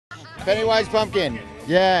Pennywise Pumpkin.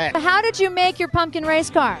 Yeah. How did you make your pumpkin race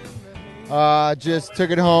car? Just took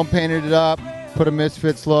it home, painted it up, put a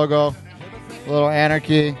Misfits logo, a little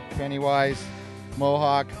Anarchy, Pennywise,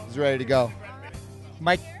 Mohawk. It's ready to go.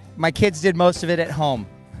 My kids did most of it at home.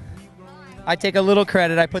 I take a little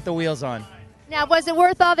credit. I put the wheels on. Now, was it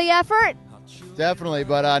worth all the effort? Definitely,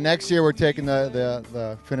 but next year we're taking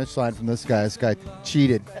the finish line from this guy. This guy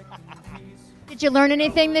cheated. Did you learn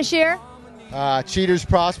anything this year? Cheaters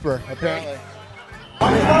prosper, apparently.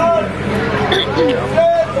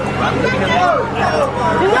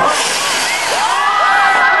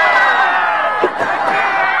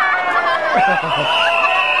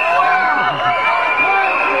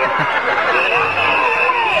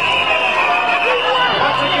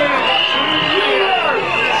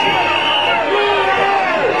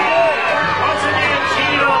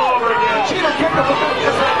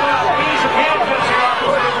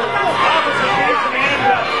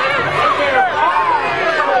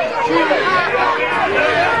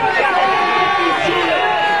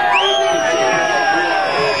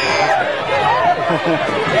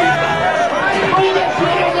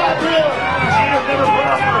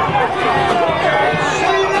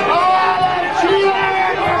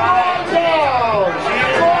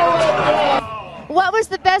 What was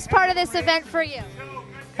the best part of this event for you?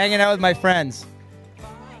 Hanging out with my friends.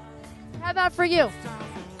 How about for you?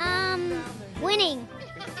 Winning.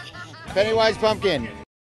 Pennywise Pumpkin.